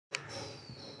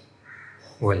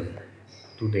Well,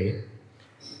 today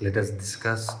let us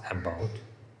discuss about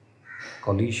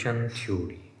collision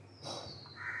theory.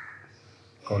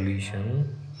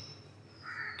 Collision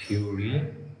theory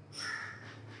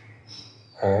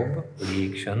of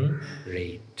reaction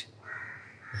rate.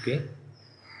 Okay,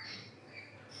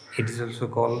 it is also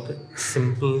called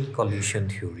simple collision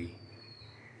theory.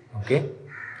 Okay,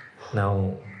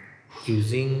 now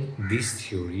using this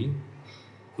theory,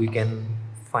 we can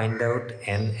find out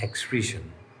an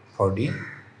expression for the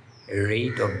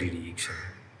rate of the reaction.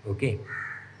 Okay,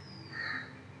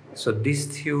 so this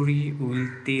theory will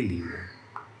tell you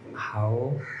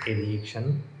how a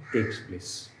reaction takes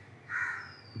place.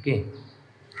 Okay,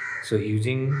 so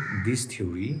using this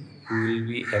theory, we will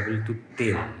be able to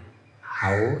tell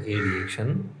how a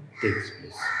reaction takes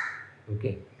place.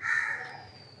 Okay,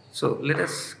 so let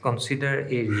us consider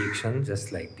a reaction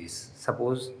just like this.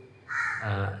 Suppose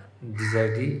these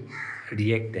are the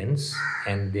reactants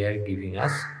and they are giving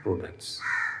us products.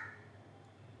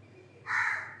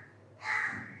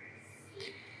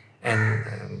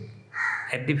 And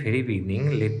at the very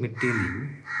beginning, let me tell you,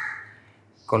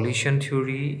 collision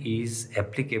theory is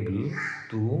applicable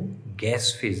to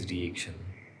gas phase reaction.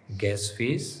 Gas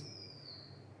phase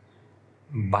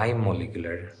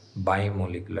bimolecular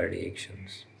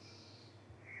reactions.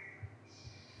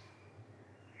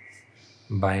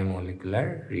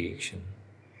 Bimolecular reaction.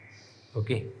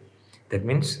 Okay, that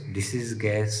means this is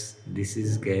gas,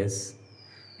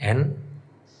 and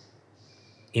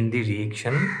in the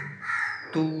reaction,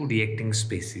 two reacting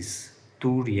species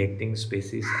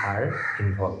are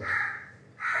involved.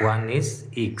 One is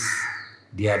X,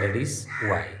 the other is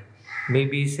Y.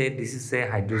 Maybe say this is a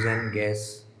hydrogen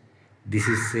gas, this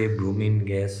is a bromine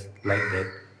gas, like that,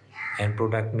 and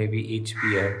product may be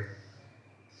HBr.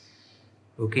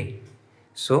 Okay,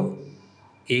 so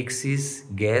X is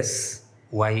gas,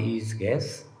 Y is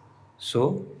gas,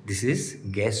 so this is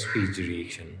gas phase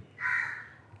reaction.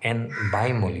 And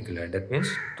bimolecular, that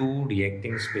means two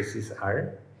reacting species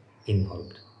are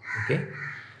involved. Okay,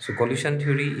 so collision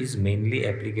theory is mainly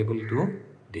applicable to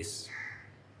this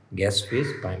gas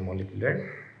phase bimolecular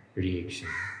reaction.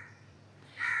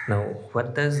 Now,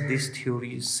 what does this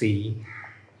theory say?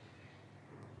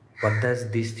 What does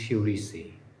this theory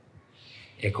say?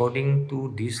 According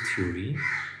to this theory,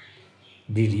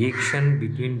 the reaction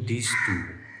between these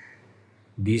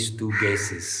two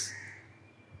gases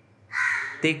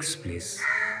takes place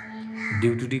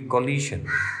due to the collision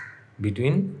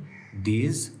between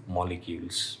these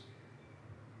molecules.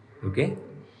 Okay,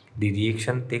 the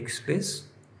reaction takes place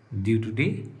due to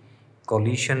the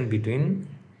collision between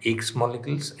X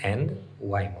molecules and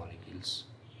Y molecules.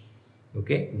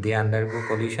 Okay, they undergo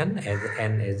collision,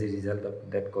 and as a result of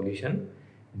that collision,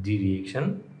 the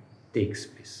reaction takes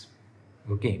place.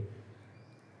 Okay,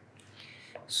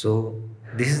 so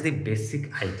this is the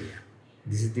basic idea.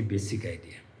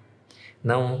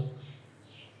 Now,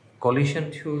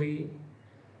 collision theory,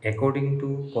 according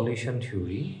to collision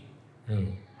theory,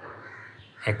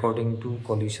 according to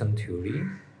collision theory,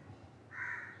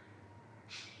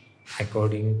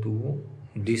 according to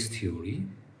this theory,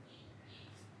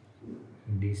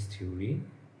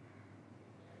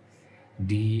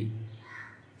 the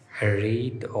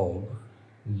rate of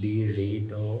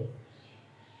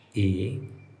a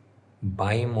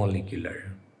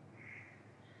bimolecular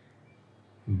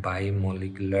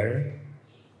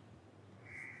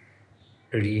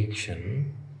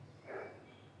reaction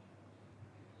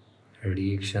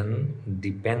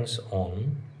depends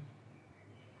on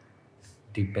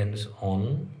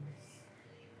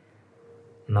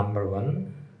number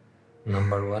one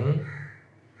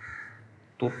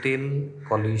total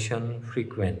collision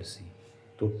frequency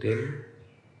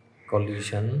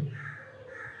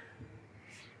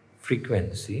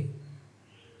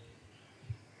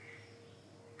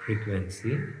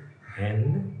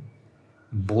and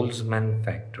Boltzmann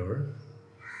factor.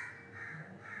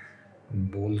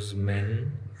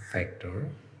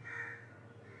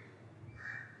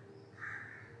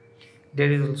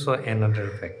 There is also another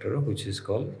factor which is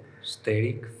called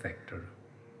steric factor.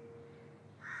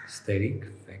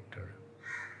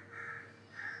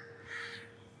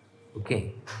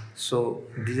 Okay, so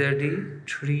these are the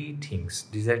three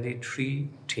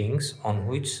things on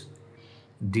which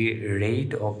the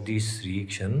rate of this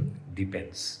reaction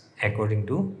depends according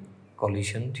to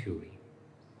collision theory.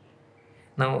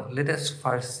 Now let us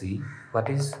first see what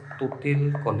is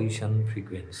total collision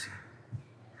frequency.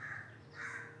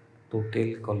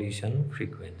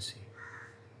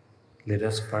 Let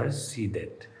us first see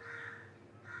that.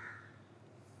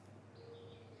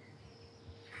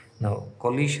 Now,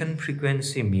 collision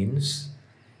frequency means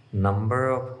number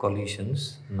of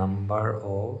collisions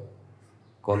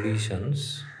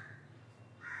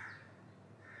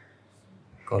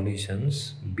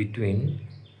between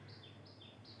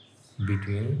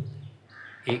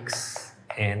X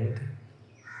and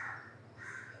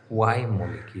Y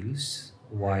molecules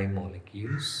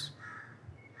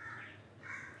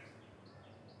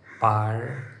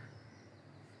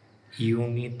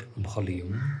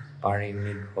per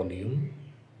unit volume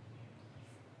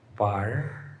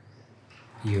per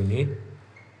unit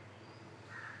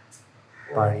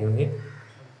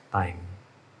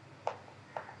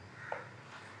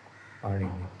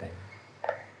time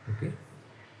okay.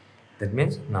 That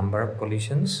means number of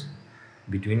collisions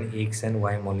between X and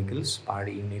Y molecules per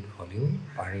unit volume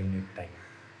per unit time.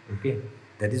 Okay,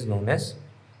 that is known as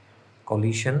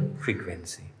collision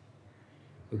frequency.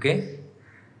 Okay,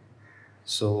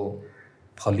 so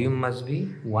volume must be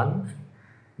 1,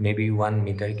 maybe 1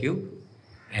 meter cube,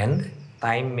 and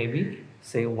time maybe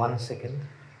say 1 second.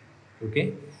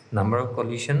 Okay, number of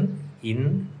collision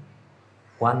in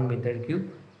 1 meter cube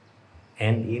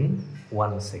and in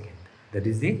 1 second. That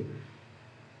is the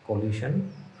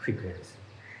collision frequency.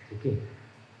 Okay,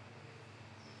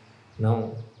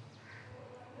 now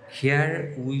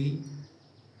here we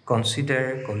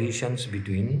consider collisions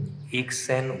between X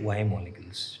and Y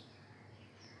molecules.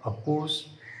 Of course,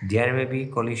 there may be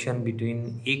collision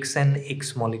between X and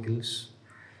X molecules,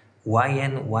 Y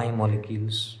and Y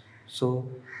molecules. So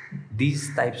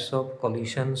these types of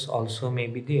collisions also may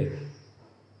be there.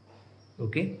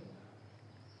 Okay,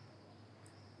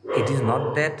 it is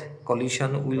not that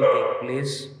collision will take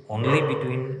place only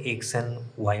between X and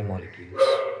Y molecules.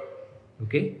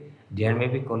 Okay, there may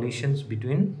be collisions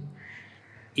between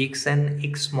X and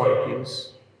X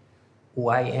molecules,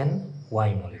 Y and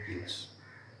Y molecules.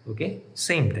 Okay,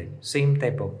 same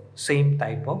type of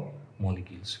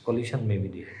molecules, collision may be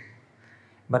there,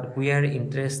 but we are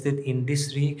interested in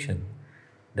this reaction.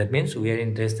 That means we are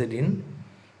interested in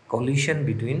collision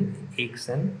between X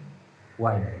and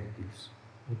Y molecules.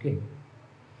 Okay,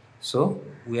 so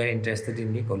we are interested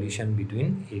in the collision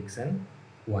between X and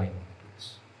Y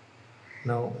molecules.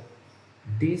 Now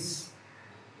this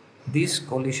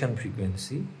collision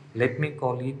frequency, let me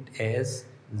call it as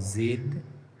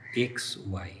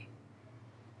ZXY.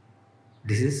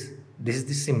 This is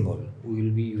the symbol we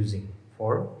will be using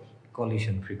for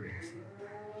collision frequency.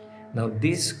 Now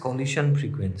this collision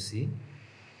frequency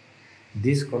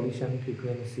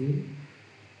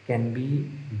can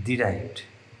be derived,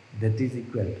 that is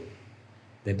equal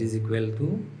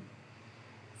to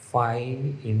phi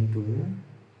into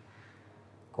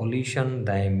collision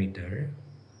diameter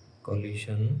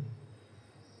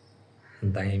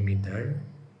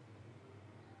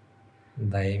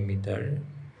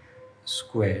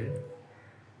square,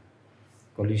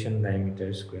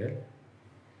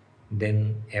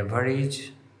 then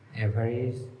average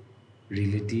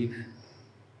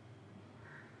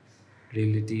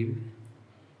relative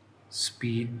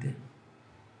speed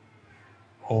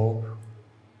of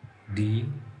the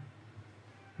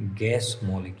gas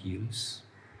molecules,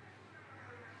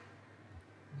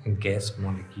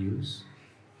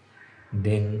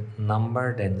 then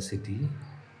number density.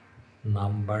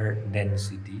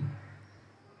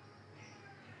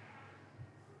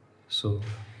 So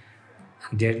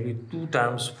there will be two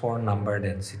terms for number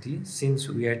density. Since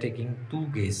we are taking two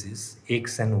gases,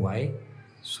 X and Y,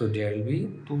 so there will be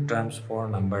two terms for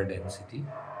number density.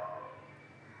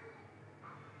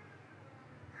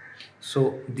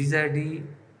 So these are the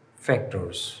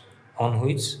factors on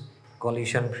which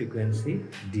collision frequency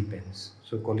depends.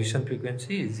 So collision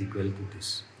frequency is equal to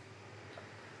this.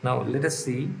 Now let us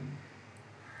see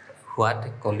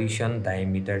what collision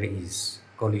diameter is.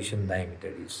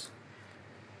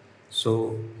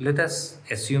 So let us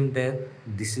assume that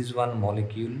this is one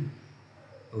molecule.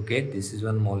 Okay, this is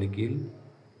one molecule,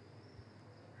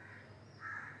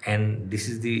 and this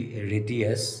is the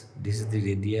radius.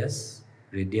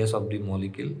 Radius of the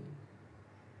molecule,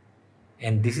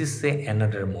 and this is say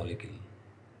another molecule.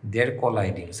 They are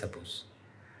colliding, suppose.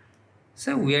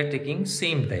 So we are taking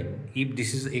same time. If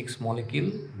this is X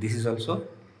molecule, this is also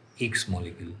X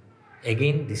molecule.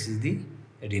 Again, this is the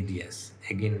radius.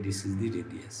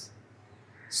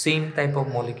 Same type of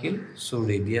molecule, so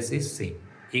radius is same.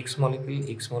 X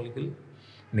molecule,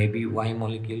 maybe Y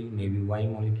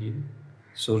molecule,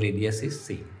 so radius is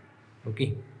same.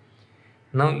 Okay.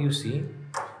 Now you see,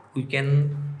 we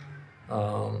can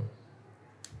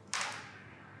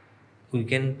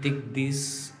take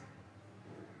this.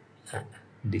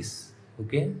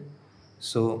 Okay,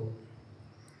 so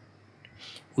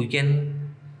we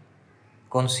can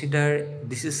consider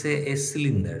this is a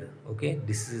cylinder. Okay,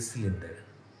 this is a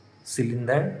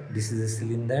cylinder. This is a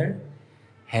cylinder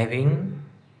having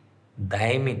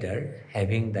diameter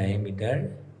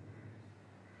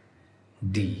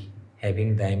d,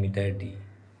 having diameter d.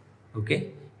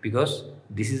 Okay, because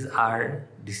this is r,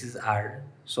 this is r,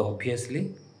 so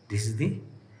obviously this is the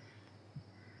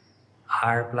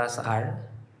r plus r,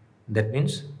 that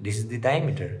means this is the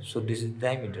diameter, so this is the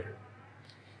diameter.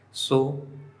 So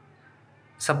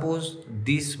suppose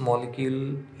this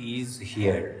molecule is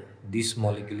here, this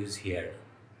molecule is here.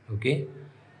 Okay,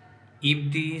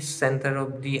 if the center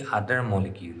of the other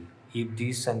molecule, if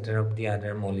the center of the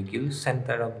other molecule,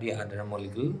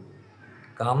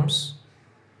 comes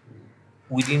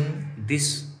within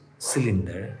this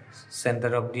cylinder,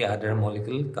 center of the other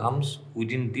molecule comes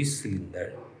within this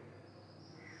cylinder.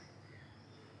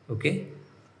 Okay,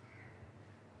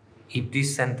 if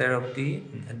this center of the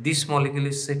this molecule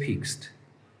is say fixed.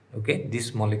 Okay,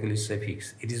 this molecule is say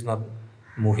fixed, it is not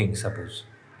moving. Suppose,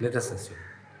 let us assume,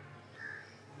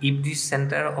 if the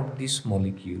center of this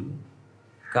molecule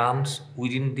comes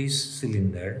within this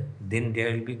cylinder, then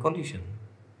there will be collision.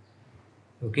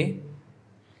 Okay,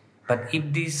 but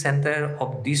if the center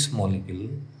of this molecule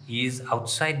is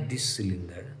outside this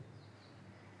cylinder,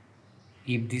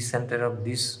 if the center of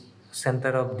this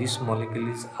molecule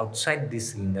is outside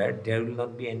this cylinder, there will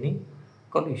not be any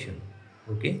collision.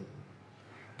 Okay,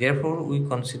 therefore we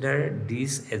consider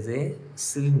this as a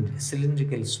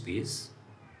cylindrical space.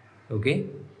 Okay,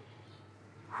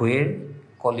 where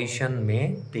collision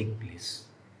may take place.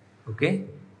 Okay,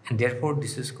 and therefore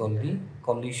this is called the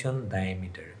collision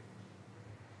diameter.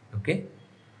 Okay,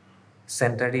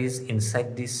 center is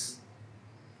inside this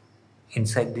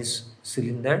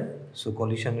cylinder, so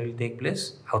collision will take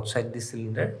place. Outside this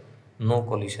cylinder, no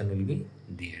collision will be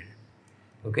there.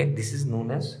 Okay, this is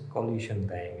known as collision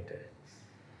diameter.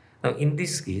 Now in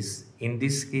this case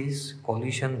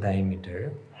collision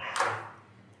diameter,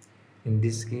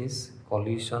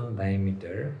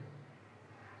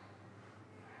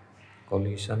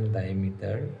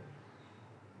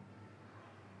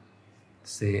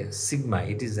 say sigma,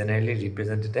 it is generally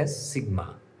represented as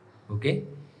sigma. Okay,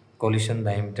 collision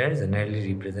diameter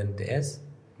generally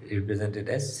represented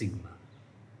as sigma.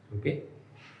 Okay,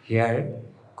 here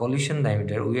collision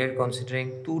diameter, we are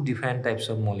considering two different types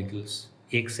of molecules,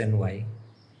 X and Y.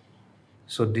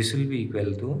 So this will be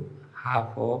equal to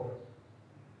half of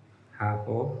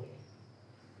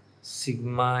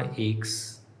sigma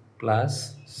X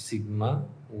plus sigma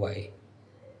Y.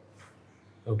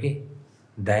 Okay,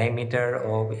 diameter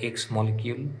of X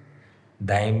molecule,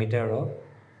 diameter of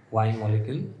Y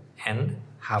molecule, and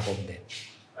half of them.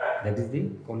 That is the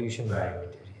collision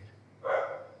diameter here.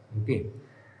 Okay,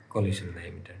 collision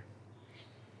diameter.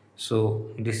 So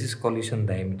this is collision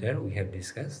diameter we have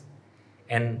discussed.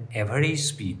 And average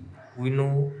speed, we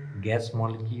know gas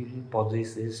molecule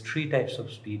possesses three types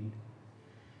of speed.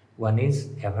 One is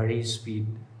average speed,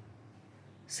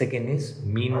 second is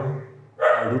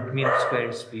root mean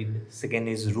square speed, second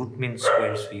is root mean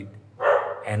square speed,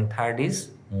 and third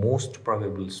is most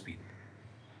probable speed.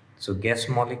 So gas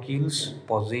molecules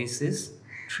possesses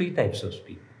three types of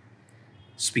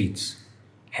speeds: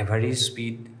 average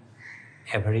speed,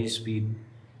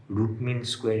 root mean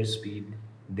square speed,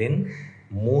 then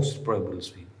most probable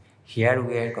speed. Here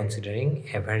we are considering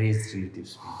average relative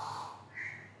speed.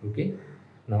 Okay,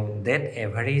 now that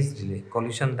average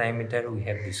collision diameter we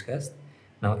have discussed.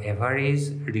 Now average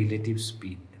relative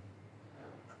speed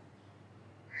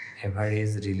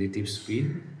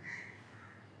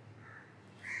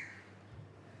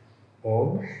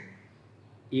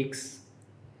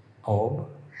of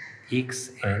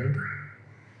X and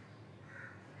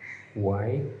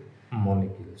Y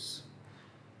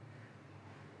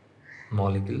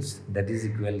molecules, that is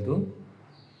equal to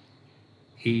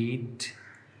 8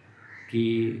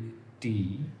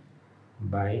 kT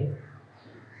by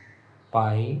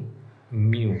pi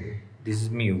mu. This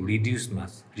is mu, reduced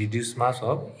mass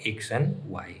of X and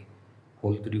Y,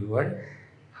 whole to the power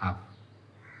half.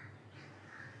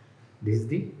 This is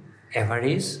the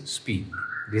average speed.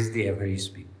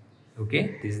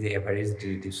 Okay, this is the average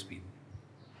relative speed.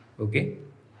 Okay,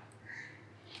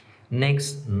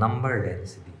 next, number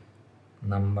density.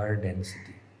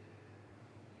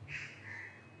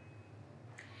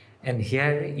 And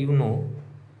here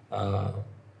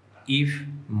if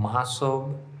mass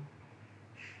of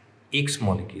X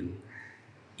molecule,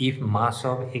 is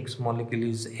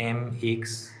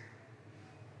mx,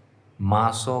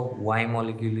 mass of Y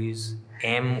molecule is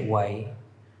my,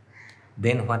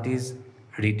 then what is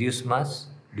reduced mass?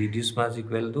 Reduced mass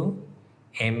equal to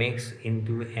mx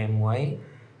into my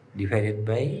divided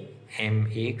by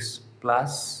mx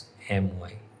plus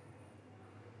my.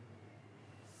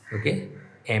 Okay,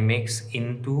 mx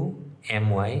into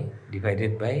my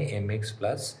divided by mx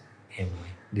plus my.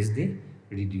 This is the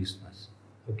reduced mass.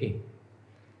 Okay.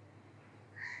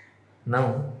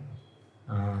 Now,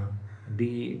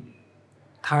 the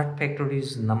third factor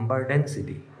is number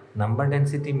density. Number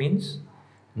density means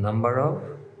number of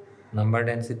number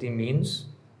density means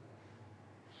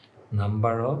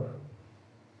number of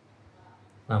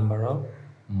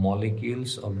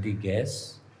molecules of the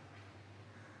gas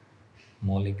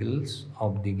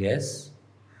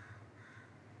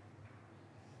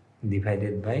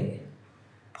divided by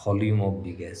volume of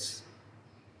the gas.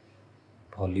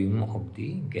 Volume of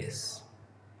the gas.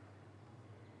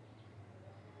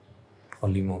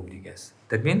 Volume of the gas.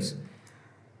 That means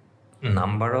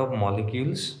number of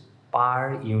molecules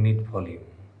per unit volume.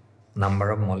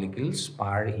 Number of molecules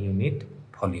per unit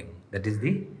volume. That is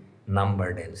the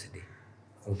number density.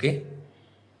 Okay?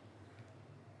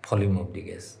 Volume of the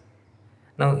gas.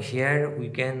 Now here we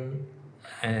can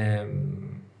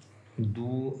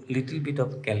do little bit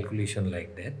of calculation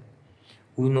like that.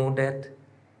 We know that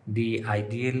the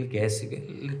ideal gas,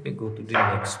 let me go to the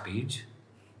next page.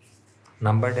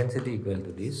 Number density equal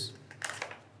to this.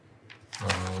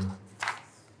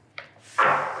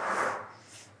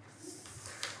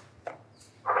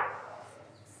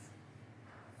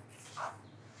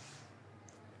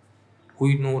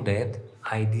 We know that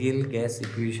ideal gas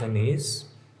equation is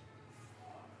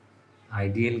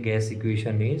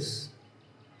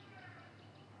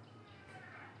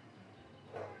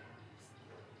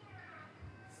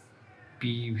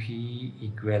PV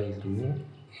equal to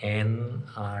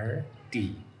nRT.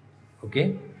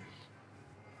 Okay,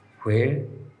 where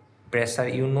pressure,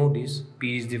 you know this,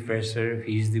 P is the pressure,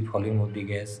 V is the volume of the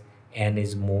gas, N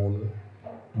is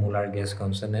molar gas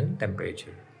constant, and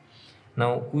temperature.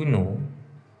 Now we know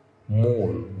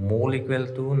mole equal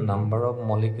to number of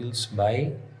molecules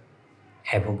by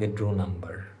Avogadro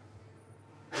number.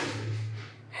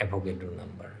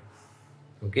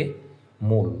 Okay,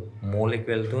 mole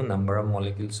equal to number of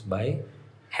molecules by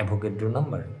Avogadro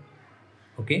number.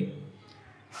 Okay,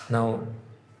 now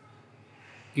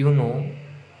you know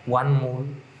 1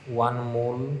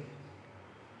 mole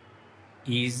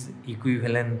is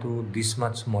equivalent to this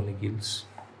much molecules.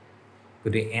 So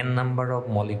the n number of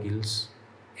molecules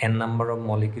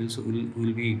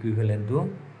will be equivalent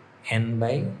to n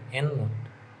by n naught.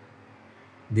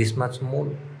 This much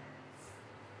mole.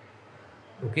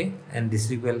 Okay, and this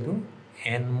is equal to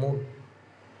n mole.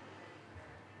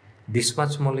 This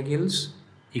much molecules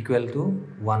equal to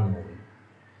 1 mole.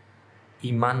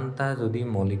 Imanta jodi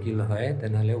molecule hoy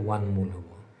tenhole 1 mole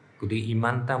hobo. Goti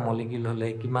imanta molecule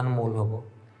hole kiman mole hobo?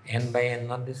 N by n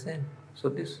naught the same. So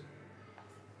this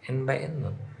n by n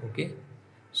naught. Okay,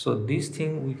 so this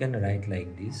thing we can write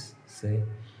like this. Say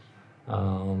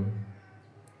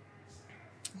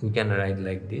we can write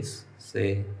like this.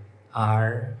 Say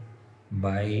R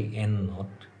by n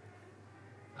naught,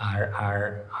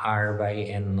 R by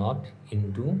n naught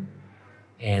into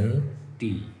nt,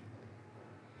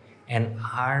 and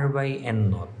R by n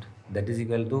naught, that is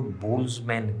equal to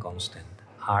Boltzmann constant.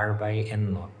 R by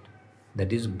n naught,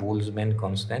 that is Boltzmann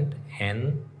constant,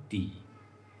 nt.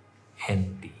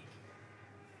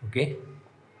 Okay,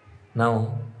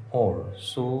 now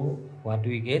so what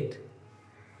we get?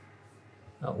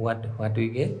 What we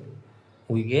get?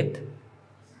 We get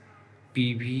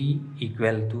PV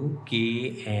equal to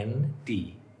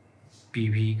KNT.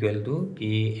 PV equal to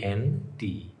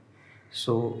KNT.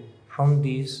 So from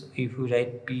this, if we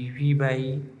write PV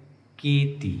by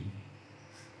KT,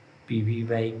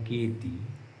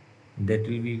 that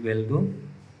will be equal to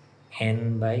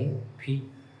N by V,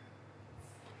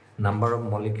 number of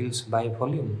molecules by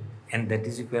volume, and that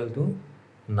is equal to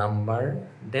number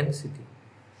density.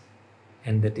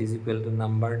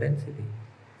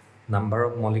 Number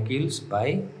of molecules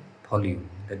by volume,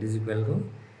 that is equal to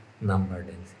number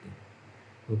density.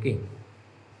 Okay,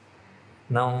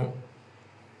 now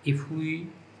if we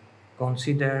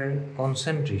consider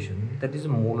concentration, that is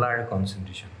molar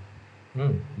concentration.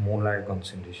 Molar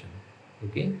concentration.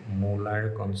 Okay, molar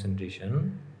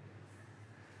concentration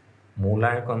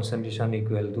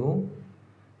equal to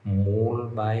mole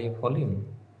by volume.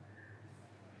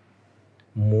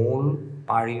 Mole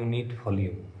per unit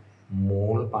volume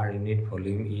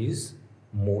is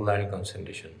molar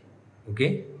concentration.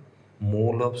 Okay,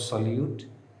 mole of solute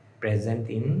present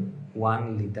in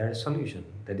 1 liter solution,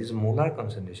 that is molar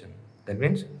concentration. That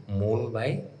means mole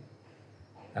by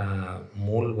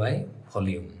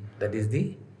volume, that is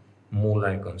the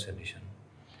molar concentration.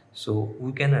 So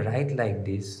we can write like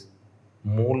this.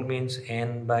 Mole means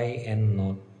n by n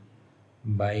naught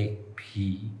by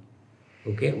v.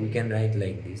 Okay, we can write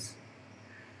like this,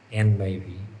 n by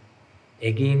v.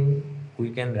 Again,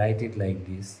 we can write it like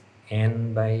this,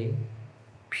 n by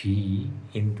v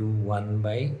into 1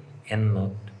 by n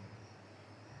naught.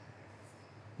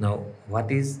 Now,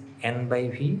 what is n by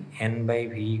v? N by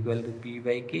v equal to p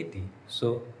by kt.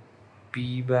 So,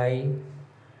 p by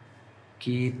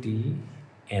kt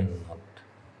n naught.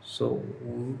 So,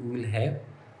 we will have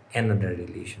another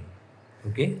relation.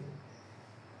 Okay.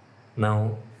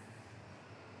 Now,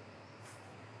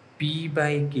 p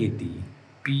by kt.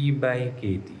 P by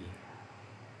kt.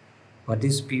 What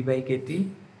is p by kt?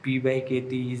 P by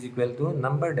kt is equal to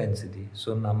number density.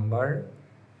 So, number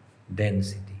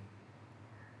density.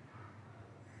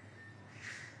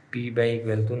 P by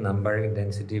equal to number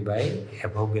density by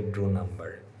Avogadro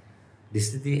number.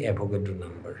 This is the Avogadro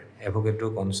number.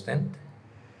 Avogadro constant.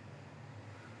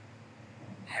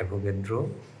 Avogadro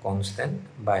constant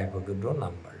by Avogadro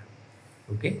number.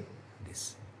 Okay,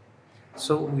 this.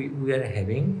 So we are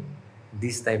having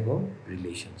this type of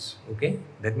relations. Okay,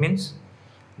 that means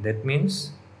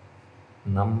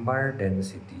number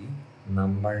density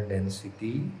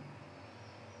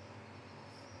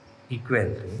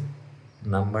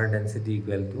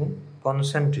equal to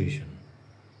concentration,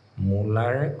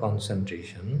 molar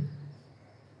concentration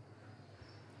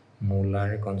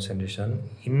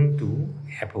into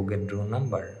Avogadro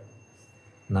number.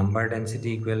 Number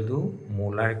density equal to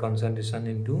molar concentration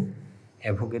into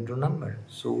Avogadro number.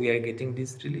 So we are getting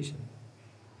this relation.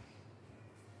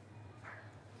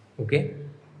 Okay,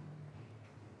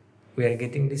 we are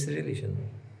getting this relation.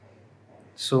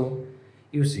 So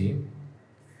you see,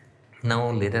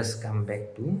 now let us come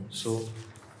back to, so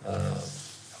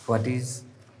what is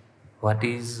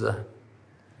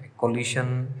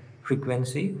collision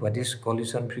frequency? What is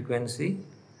collision frequency?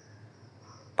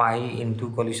 Pi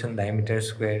into collision diameter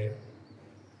square.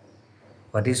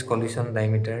 What is collision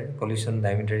diameter? Collision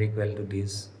diameter equal to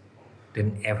this.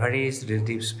 Then average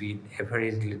relative speed,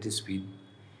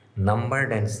 number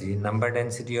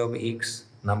density of x,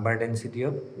 number density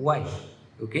of y.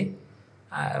 Okay,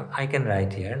 I can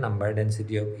write here number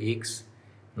density of x,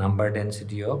 number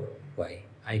density of y.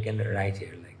 I can write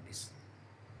here like this.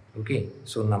 Okay,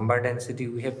 so number density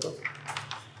we have got.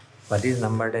 What is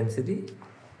number density?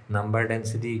 Number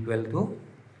density equal to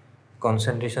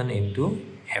concentration into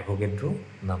Avogadro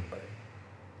number.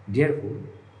 Therefore,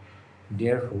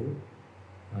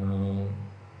 uh,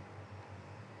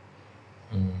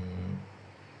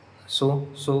 so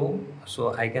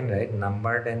I can write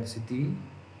number density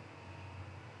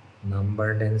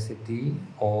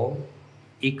of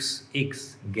x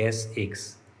gas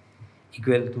x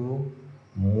equal to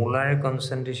molar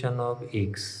concentration of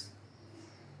x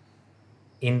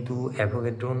into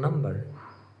Avogadro number.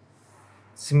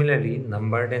 Similarly,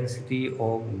 number density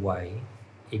of y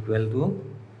equal to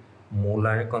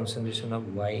molar concentration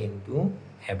of y into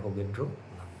Avogadro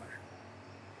number.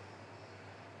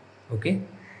 Okay.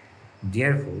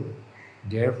 Therefore,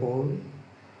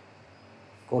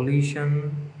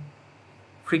 collision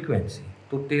frequency,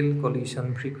 total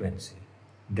collision frequency,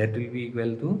 that will be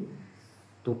equal to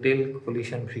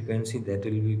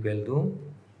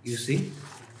you see,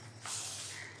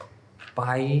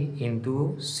 pi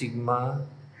into sigma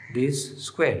this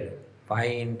square,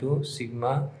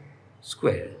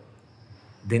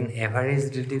 then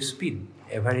average relative speed,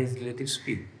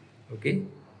 okay,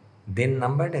 then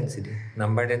number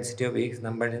density of x,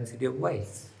 number density of y.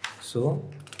 So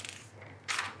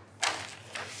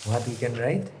what we can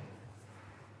write?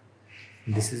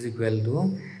 This is equal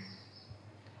to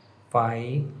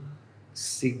pi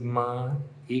sigma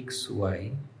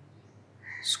xy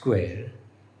square,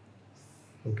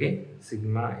 okay,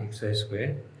 sigma xy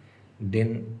square,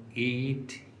 then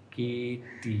 8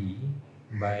 kt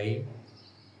by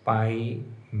pi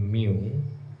mu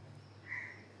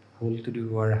whole to the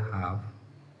power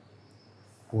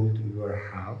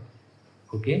half,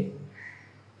 okay,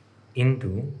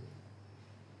 into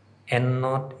n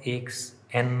naught x,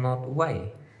 n naught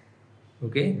y.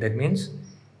 Okay, that means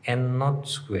n naught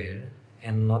square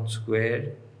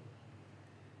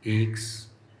x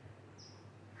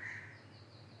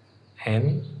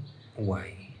and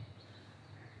y.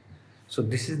 So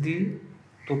this is the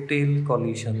total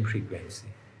collision frequency.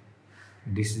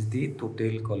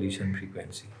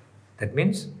 That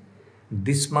means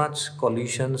this much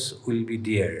collisions will be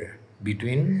there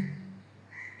between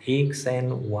x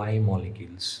and y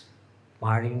molecules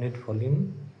per unit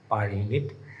volume, per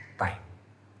unit time.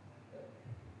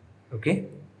 Okay,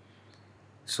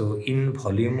 so in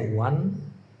volume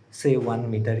 1, say 1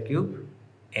 meter cube,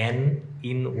 n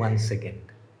in 1 second.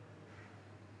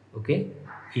 Okay,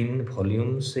 in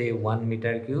volume say 1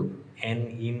 meter cube and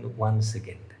in 1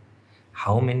 second.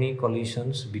 How many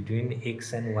collisions between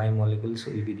X and Y molecules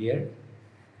will be there?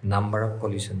 Number of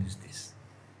collisions is this.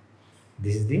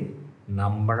 This is the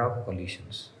number of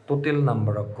collisions, total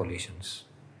number of collisions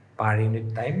per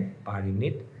unit time, per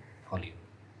unit volume.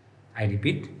 I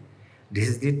repeat, this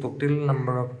is the total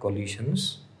number of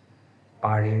collisions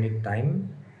per unit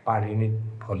time, per unit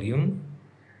volume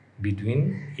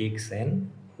between X and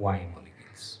Y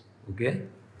molecules. Okay,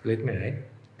 let me write.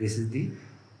 This is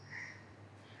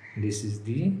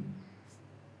the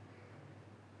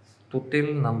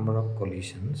total number of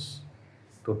collisions,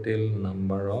 total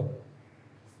number of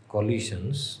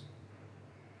collisions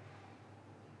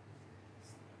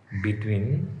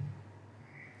between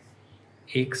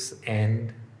X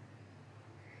and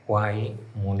Y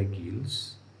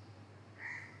molecules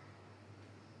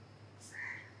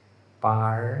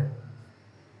per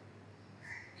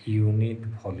unit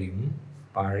volume,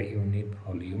 per unit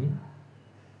volume,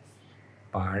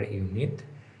 per unit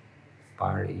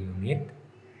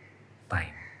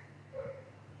time.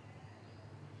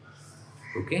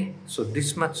 Okay, so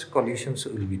this much collisions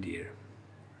will be there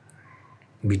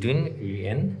between A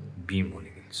and B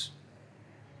molecules.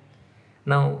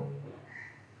 Now,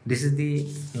 this is the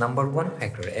number one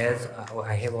factor, as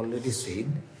I have already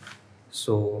said.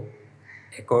 So,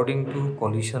 according to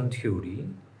collision theory,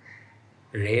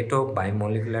 rate of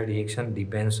bimolecular reaction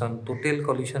depends on total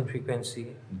collision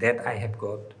frequency that I have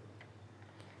got.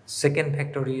 Second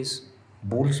factor is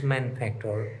Boltzmann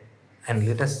factor, and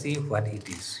let us see what it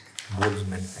is.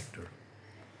 Boltzmann factor.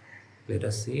 Let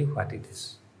us see what it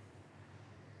is.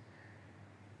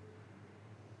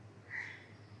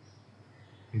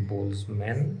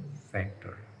 Boltzmann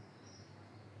factor.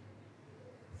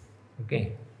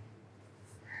 Okay.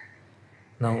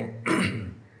 Now,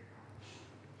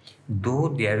 though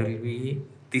there will be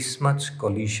this much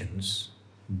collisions,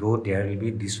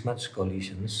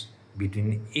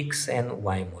 between X and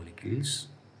Y molecules,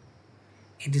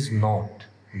 it is not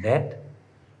that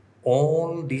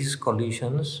all these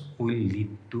collisions will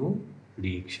lead to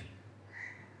reaction.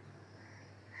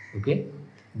 Okay,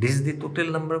 this is the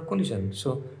total number of collisions.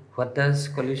 So what does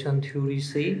collision theory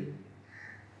say?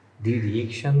 The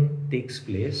reaction takes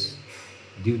place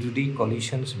due to the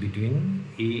collisions between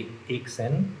X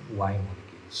and Y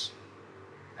molecules.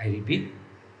 I repeat,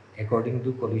 according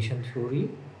to collision theory,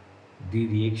 the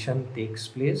reaction takes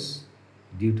place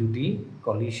due to the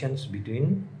collisions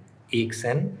between X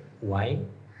and Y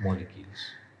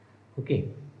molecules. Okay.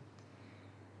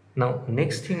 Now,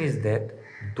 next thing is that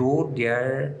though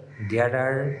there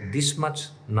are this much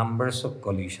numbers of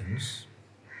collisions,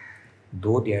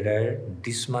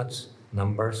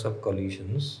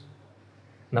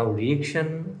 now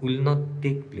reaction will not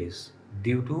take place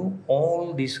due to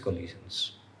all these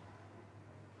collisions.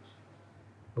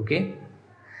 Okay?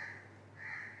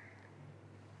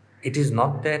 It is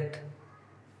not that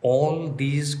all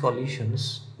these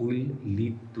collisions will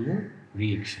lead to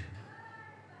reaction.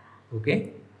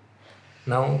 Okay?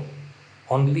 Now,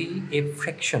 only a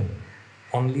fraction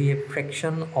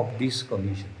of these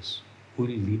collisions will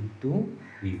lead to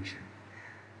reaction.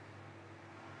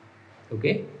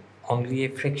 Okay? Only a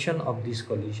fraction of these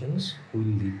collisions will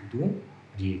lead to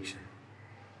reaction.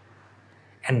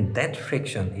 And that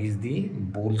fraction is the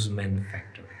Boltzmann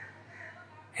factor.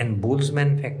 And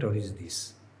Boltzmann factor is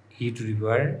this: e to the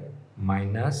power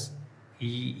minus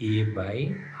EA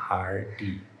by RT.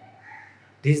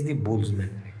 This is the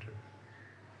Boltzmann factor.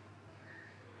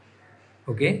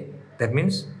 Okay, that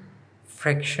means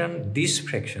this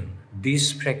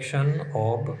fraction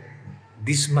of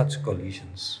this much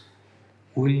collisions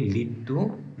will lead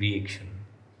to reaction.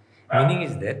 Meaning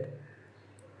is that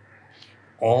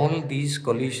all these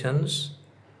collisions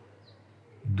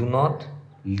do not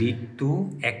lead to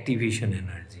activation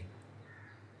energy,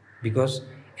 because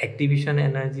activation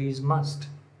energy is must.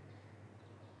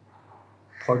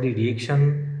 For the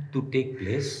reaction to take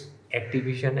place,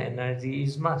 activation energy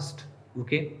is must.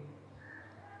 Okay.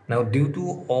 Now, due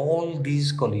to all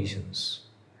these collisions,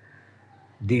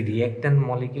 the reactant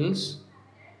molecules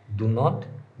do not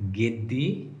get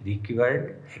the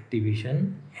required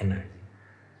activation energy.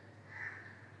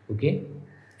 Okay,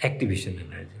 activation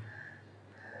energy.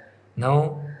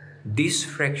 Now, this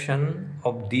fraction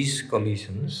of these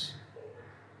collisions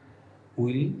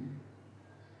will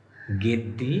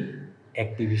get the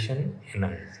activation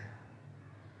energy.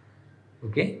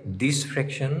 Okay, this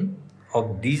fraction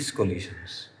of these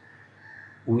collisions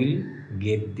will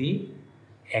get the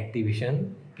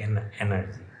activation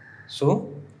energy.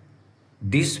 So,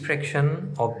 this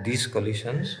fraction of these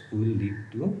collisions will lead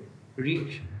to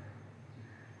reaction.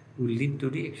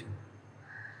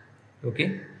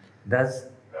 Okay, thus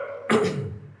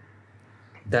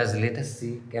let us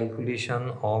see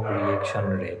calculation of reaction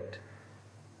rate.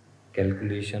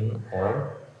 Calculation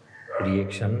of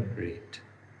reaction rate.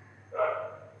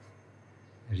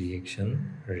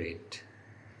 Reaction rate.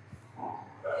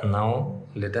 Now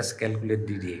let us calculate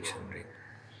the reaction rate.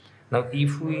 Now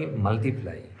if we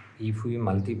multiply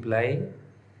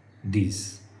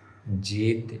this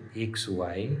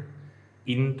zxy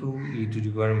into e to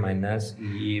the power minus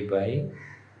ea by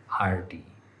rt,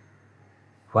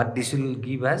 what this will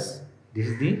give us? This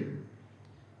is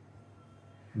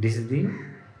the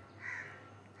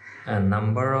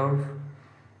number of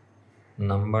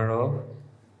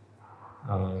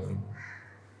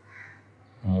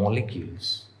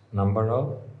molecules, number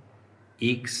of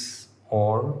x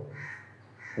or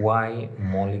y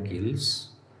molecules,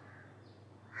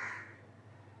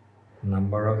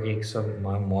 number of x or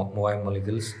y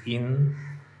molecules in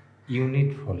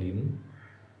unit volume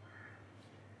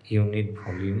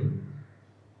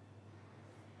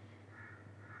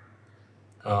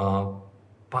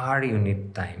per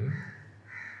unit time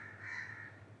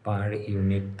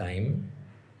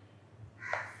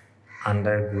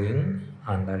undergoing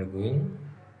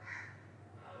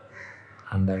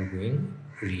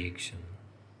reaction.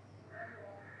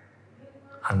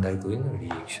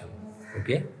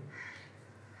 Okay,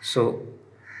 so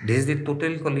this is the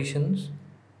total collisions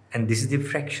and this is the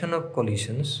fraction of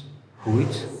collisions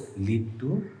which lead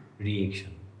to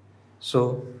reaction.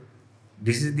 So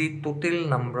this is the total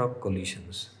number of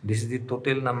collisions. Which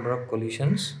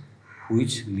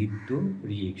lead to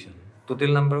reaction.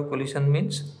 Total number of collision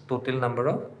means total number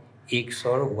of x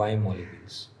or y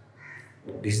molecules.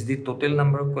 This is the total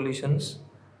number of collisions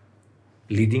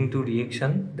leading to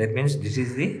reaction. That means this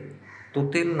is the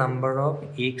total number of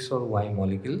x or y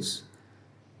molecules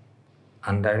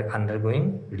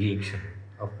undergoing reaction.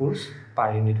 Of course,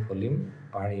 per unit volume,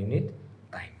 per unit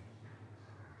time.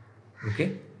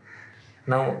 Okay.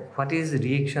 Now, what is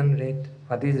reaction rate?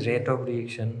 What is rate of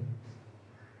reaction?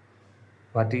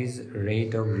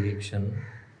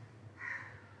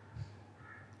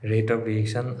 Rate of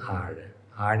reaction R.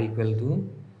 R equal to,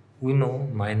 we know,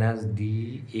 minus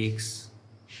dx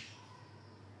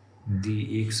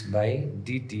by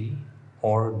dt,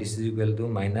 or this is equal to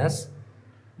minus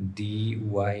dy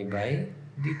by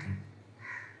dt.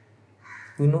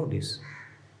 We know this.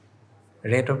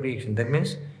 Rate of reaction, that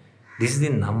means this is the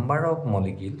number of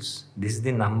molecules,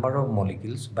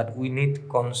 but we need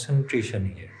concentration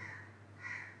here.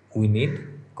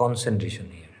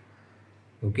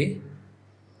 Okay,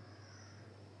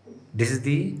 this is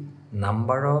the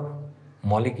number of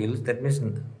molecules, that means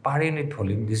per unit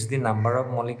volume. This is the number of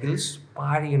molecules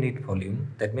per unit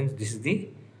volume, that means this is the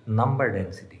number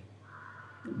density.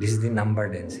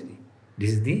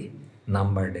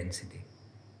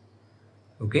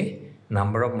 Okay,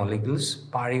 number of molecules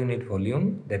per unit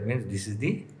volume, that means this is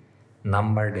the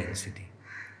number density.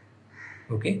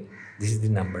 Okay, this is the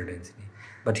number density,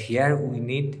 but here we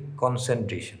need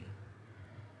concentration.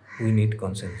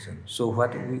 So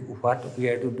what we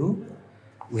have to do,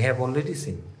 we have already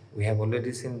seen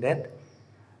that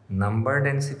number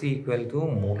density equal to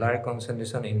molar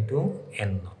concentration into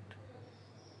n naught.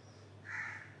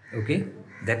 Okay,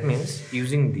 that means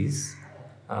using this,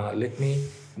 let me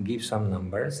give some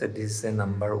numbers. So this is the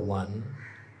number 1,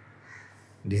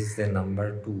 this is the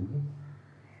number 2.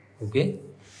 Okay,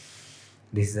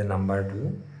 this is the number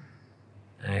 2,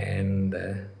 and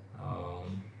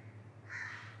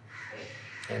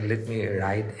let me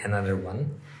write another one.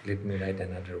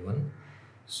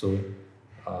 So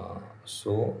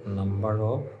number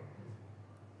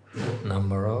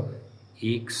of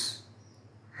x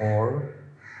or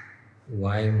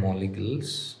y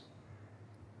molecules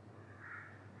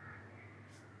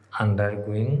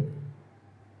undergoing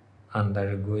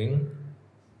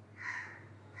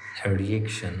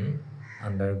reaction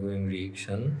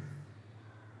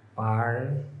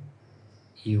per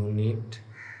unit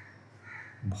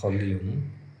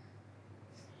volume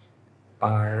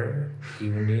per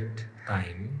unit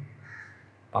time,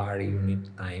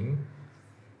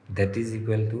 that is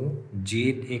equal to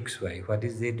zxy. What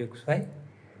is zxy?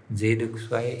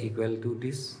 Zxy equal to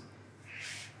this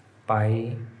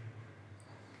pi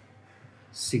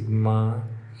sigma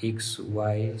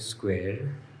xy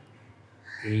square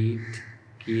 8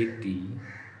 kt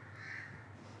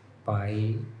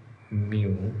pi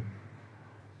mu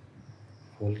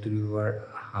whole to the power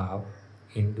half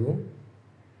into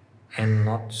n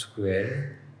naught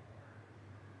square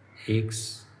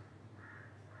x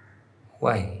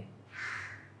y,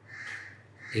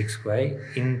 xy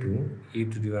into e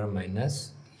to the power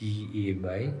minus ea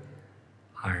by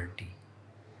rt.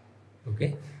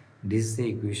 Okay, this is the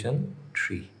equation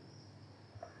 3.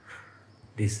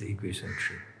 This is equation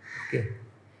 3. Okay,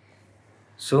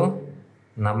 so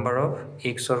number of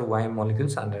x or y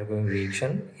molecules undergoing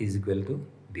reaction is equal to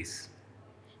this,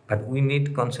 but we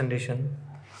need concentration.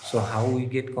 So how we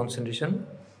get concentration?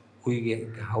 We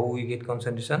get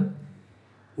concentration?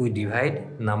 We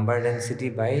divide number density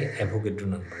by Avogadro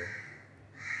number.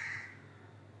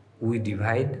 We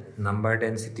divide number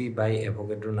density by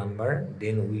Avogadro number,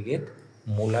 then we get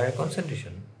molar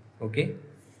concentration. Okay,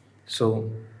 so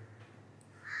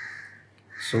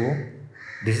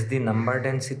this is the number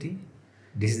density.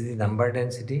 This is the number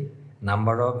density.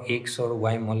 Number of x or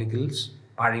y molecules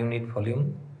per unit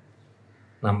volume.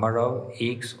 Number of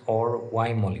x or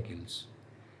y molecules.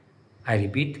 I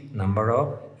repeat, number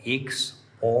of x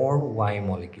or y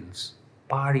molecules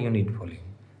per unit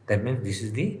volume. That means this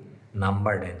is the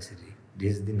number density.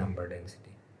 This is the number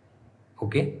density.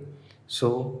 Okay.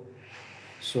 So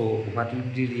what will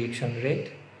be the reaction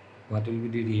rate? What will be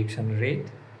the reaction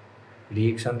rate?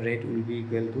 Reaction rate will be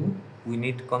equal to, we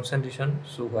need concentration.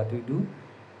 So what we do?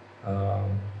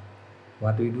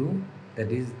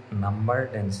 That is number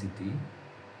density.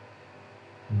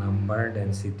 Number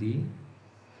density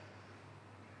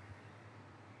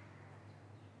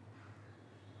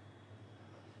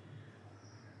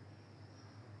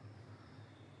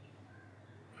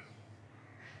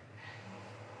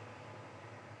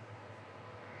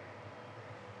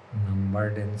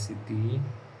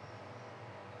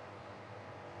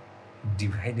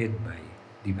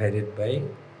divided by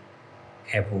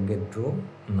Avogadro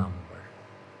number.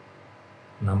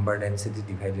 Number density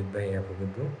divided by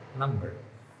Avogadro number.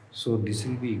 So this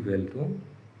will be equal to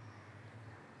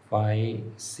pi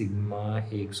sigma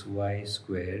xy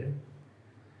square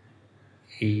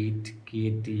 8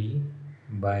 kt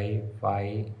by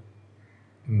pi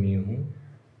mu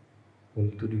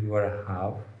whole to the power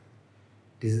half.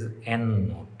 This is n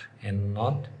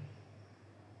naught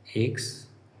x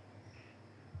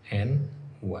and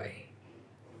y.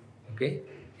 Okay,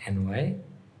 and y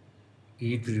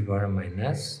e to the power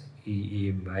minus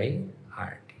ea by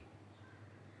rt.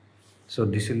 So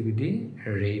this will be the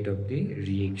rate of the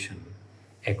reaction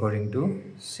according to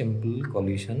simple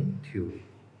collision theory.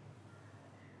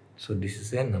 So this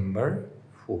is a number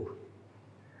 4.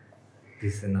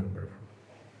 This is a number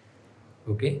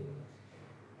 4. Okay.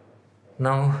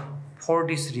 Now for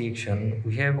this reaction,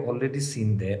 we have already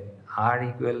seen that R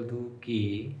equal to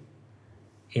K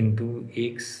into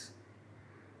X,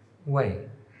 Y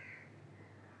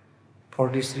for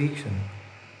this reaction.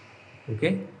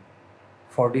 Okay.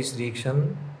 For this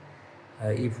reaction,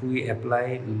 if we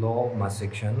apply law of mass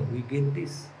action, we get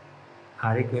this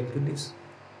R equal to this.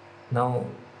 Now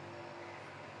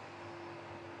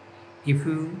if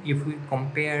we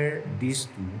compare these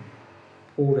two,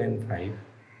 4 and 5,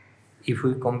 if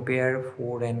we compare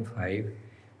 4 and 5,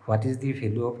 what is the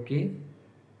value of K?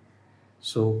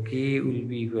 So K will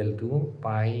be equal to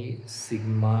pi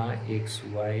sigma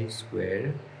xy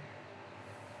square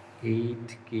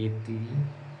 8 kt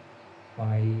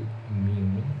pi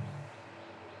mu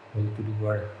whole to the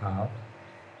power half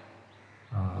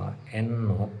n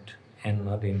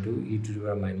naught into e to the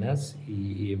power minus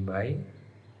ea by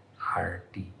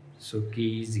rt. So K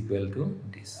is equal to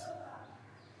this.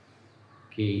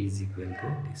 K is equal to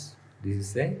this. This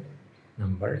is a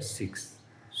number 6.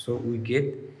 So we get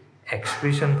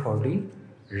expression for the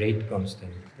rate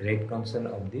constant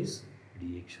of this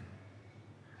reaction.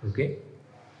 Okay.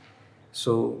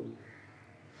 So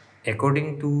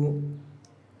according to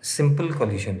simple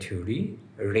collision theory,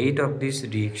 rate of this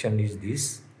reaction is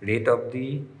this, rate of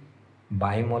the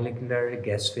bimolecular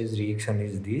gas phase reaction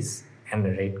is this, and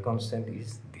the rate constant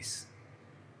is this.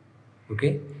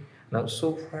 Okay. Now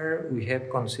so far we have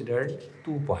considered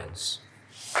 2 points.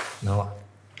 Now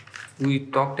we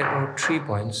talked about 3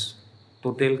 points: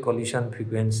 total collision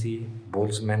frequency,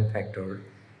 Boltzmann factor.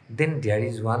 Then there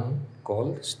is one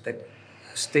called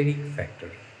steric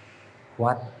factor.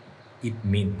 What it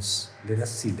means? Let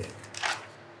us see that.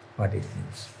 What it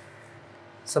means.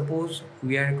 Suppose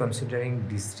we are considering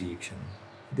this reaction.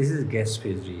 This is gas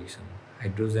phase reaction.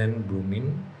 Hydrogen,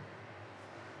 bromine,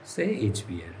 say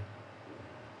HBr.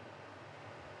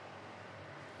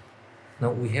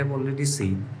 Now we have already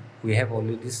said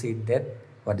that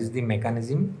what is the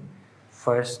mechanism?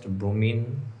 First,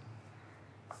 bromine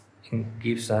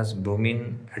gives us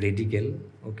bromine radical.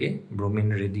 Okay,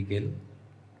 bromine radical.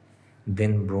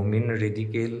 Then bromine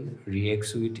radical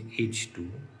reacts with H2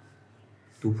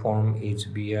 to form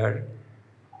HBr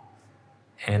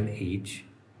and H.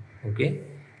 Okay,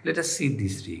 let us see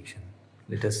this reaction.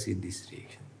 Let us see this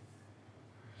reaction.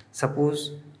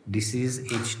 Suppose this is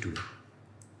H2.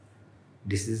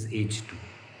 This is H2.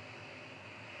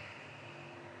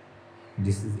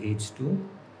 This is H2.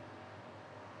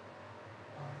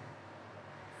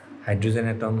 Hydrogen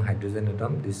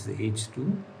atom, this is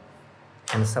H2.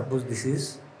 And suppose this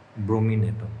is bromine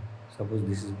atom. Suppose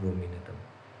this is bromine atom.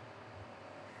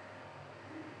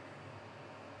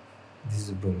 This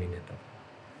is bromine atom.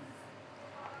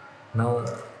 Now,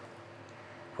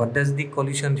 what does the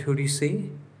collision theory say?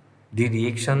 The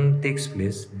reaction takes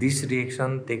place, this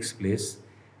reaction takes place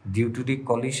due to the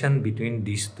collision between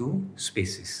these two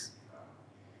species.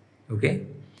 Okay?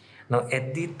 Now,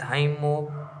 at the time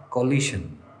of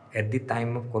collision,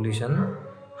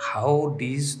 how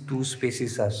these two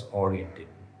species are oriented,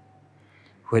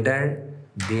 whether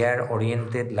they are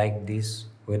oriented like this,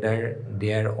 whether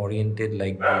they are oriented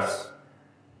like this,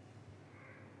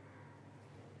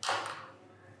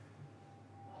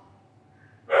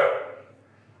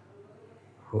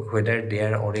 whether they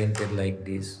are oriented like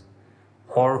this,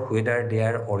 or whether they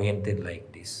are oriented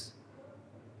like this.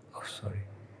 Oh, sorry.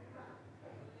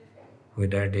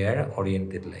 Whether they are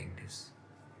oriented like this.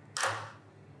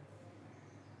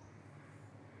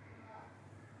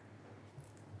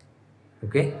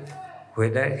 Okay?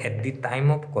 Whether at the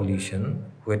time of collision,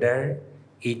 whether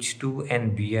H2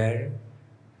 and Br,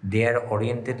 they are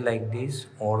oriented like this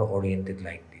or oriented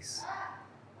like this.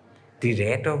 The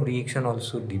rate of reaction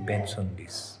also depends on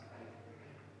this,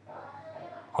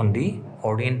 on the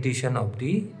orientation of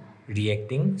the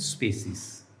reacting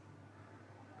species.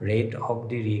 Rate of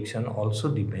the reaction also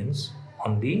depends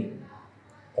on the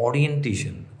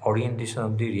orientation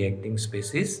of the reacting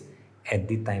species at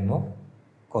the time of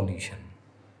collision.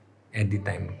 At the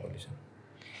time of collision,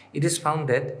 it is found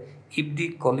that if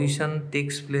the collision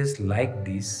takes place like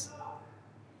this,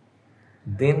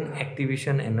 then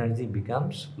activation energy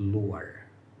becomes lower.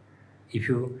 If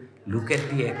you look at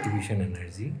the activation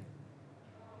energy,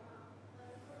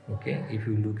 okay, if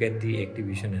you look at the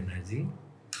activation energy,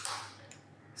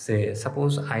 say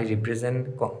suppose I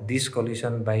represent this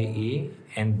collision by A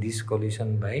and this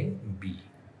collision by B.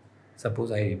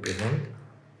 Suppose I represent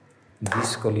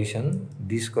this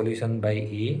collision by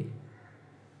A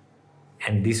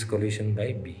and this collision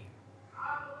by B.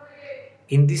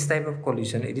 In this type of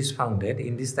collision, it is found that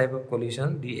in this type of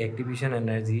collision, the activation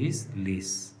energy is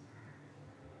less.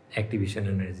 Activation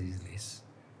energy is less.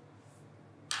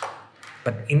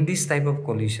 But in this type of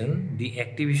collision, the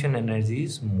activation energy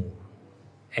is more.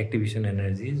 Activation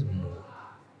energy is more.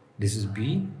 This is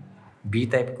B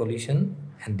type collision,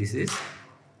 and this is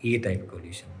A type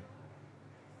collision.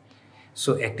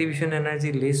 So activation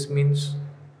energy less means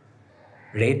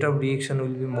rate of reaction will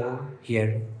be more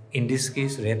here. In this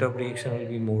case, rate of reaction will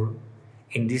be more.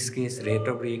 In this case, rate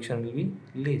of reaction will be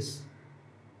less.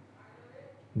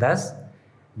 Thus,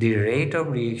 the rate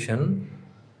of reaction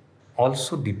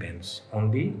also depends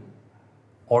on the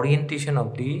orientation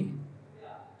of the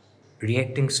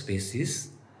reacting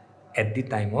species at the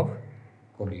time of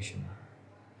collision.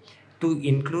 To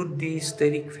include the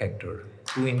steric factor,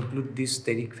 we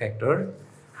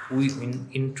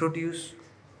introduce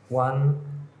one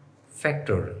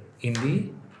factor in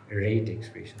the rate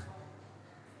expression.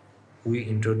 We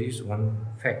introduce one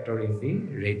factor in the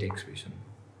rate expression.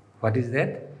 What is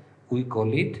that? We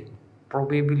call it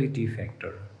probability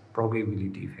factor.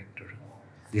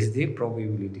 This is the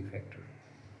probability factor.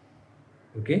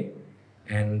 Okay?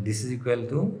 And this is equal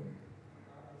to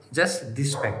just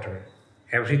this factor.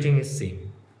 Everything is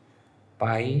same.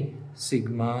 Pi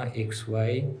sigma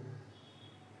xy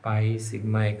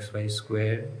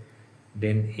square,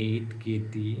 then 8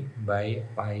 kt by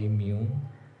pi mu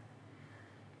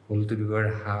whole to the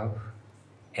power half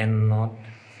n naught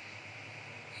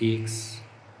x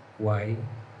y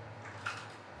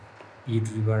e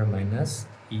to the power minus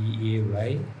ea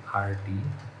by rt.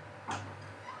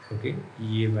 Okay,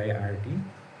 ea by rt.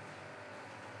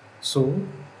 So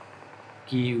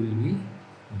k will be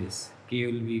this. K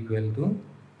will be equal to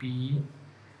p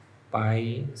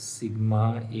pi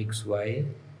sigma xy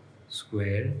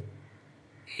square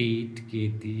 8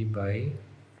 kt by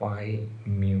pi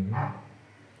mu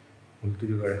whole to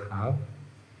the power half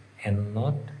n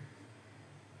naught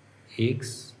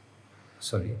x,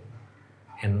 sorry,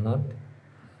 n naught,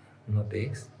 not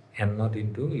x, n naught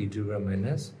into e to the power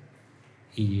minus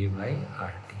ea by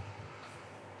rt.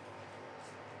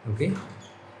 Okay,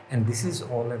 and this is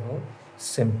all about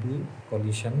simple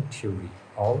collision theory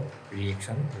of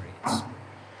reaction rates.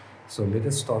 So let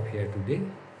us stop here today.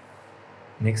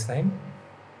 Next time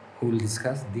we will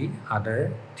discuss the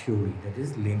other theory, that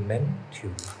is Lindemann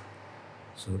theory.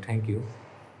 So thank you.